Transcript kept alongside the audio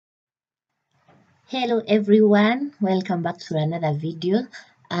Hello everyone, welcome back to another video,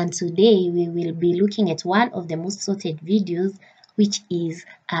 and today we will be looking at one of the most sorted videos, which is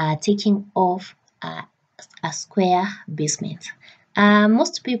taking off a square basement.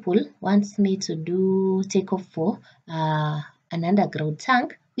 Most people want me to take off for an underground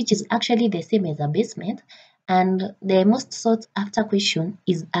tank, which is actually the same as a basement, and the most sought after question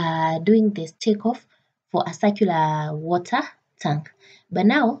is doing this takeoff for a circular water tank. But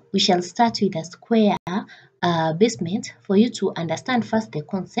now we shall start with a square basement for you to understand first the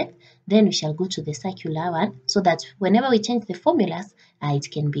concept, then we shall go to the circular one so that whenever we change the formulas, it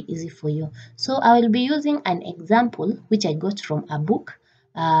can be easy for you. So I will be using an example which I got from a book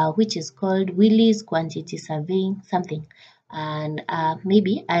which is called Willie's Quantity Surveying something. And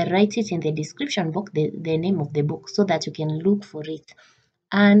maybe I write it in the description box, the name of the book, so that you can look for it.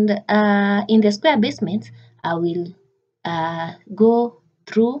 And in the square basement, I will go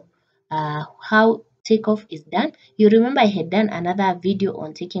through how takeoff is done. You remember I had done another video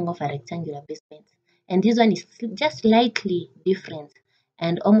on taking off a rectangular basement, and this one is just slightly different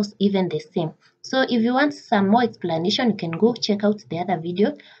and almost even the same. So if you want some more explanation, you can go check out the other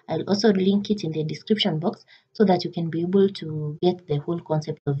video. I'll also link it in the description box so that you can be able to get the whole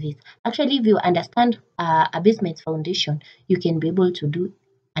concept of it. Actually, if you understand a basement foundation, you can be able to do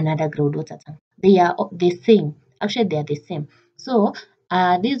another groundwater tank. They are the same. Actually, they are the same. So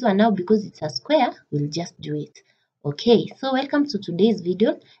this one now, because it's a square, we'll just do it. Okay, so welcome to today's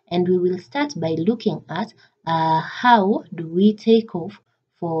video, and we will start by looking at how do we take off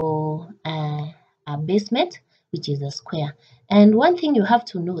for a basement, which is a square. And one thing you have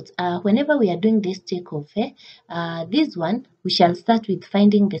to note, whenever we are doing this takeoff, this one, we shall start with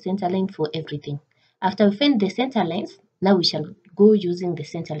finding the center line for everything. After we find the center lines, now we shall go using the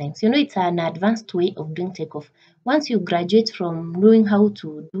center lines. You know, it's an advanced way of doing takeoff. Once you graduate from knowing how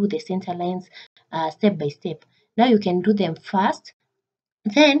to do the center lines step by step, now you can do them fast.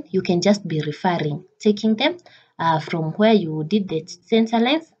 Then you can just be referring, taking them from where you did the center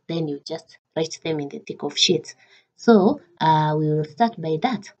lines, then you just write them in the takeoff sheet. So we will start by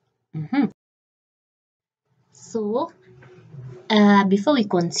that. So before we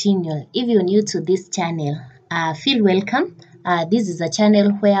continue, if you're new to this channel, feel welcome. This is a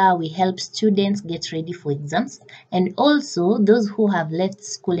channel where we help students get ready for exams, and also those who have left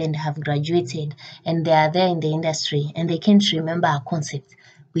school and have graduated and they are there in the industry and they can't remember a concept.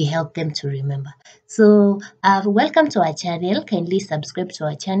 We help them to remember. So welcome to our channel. Kindly subscribe to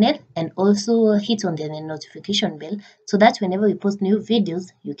our channel and also hit on the notification bell so that whenever we post new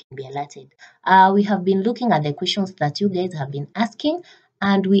videos, you can be alerted. We have been looking at the questions that you guys have been asking,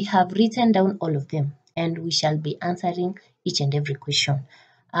 and we have written down all of them, and we shall be answering each and every question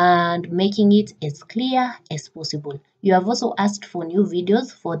and making it as clear as possible. You have also asked for new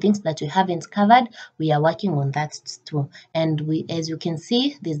videos for things that we haven't covered. We are working on that too. And as you can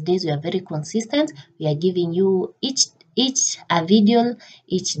see, these days we are very consistent. We are giving you each a video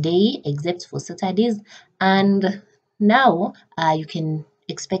each day, except for Saturdays. And now you can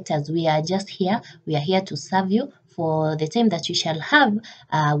expect us. We are just here. We are here to serve you. For the time that you shall have,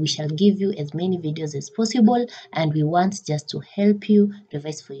 we shall give you as many videos as possible, and we want just to help you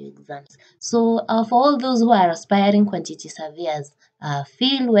revise for your exams. So for all those who are aspiring quantity surveyors,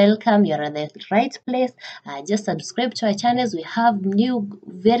 feel welcome. You're at the right place. Just subscribe to our channels. We have new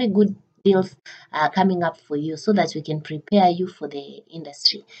very good deals coming up for you so that we can prepare you for the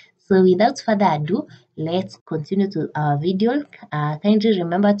industry. So without further ado, let's continue to our video. Kindly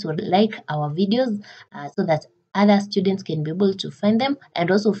remember to like our videos so that other students can be able to find them, and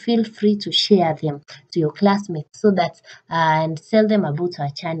also feel free to share them to your classmates so that and tell them about our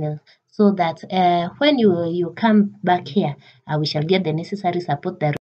channel so that when you come back here, we shall get the necessary support that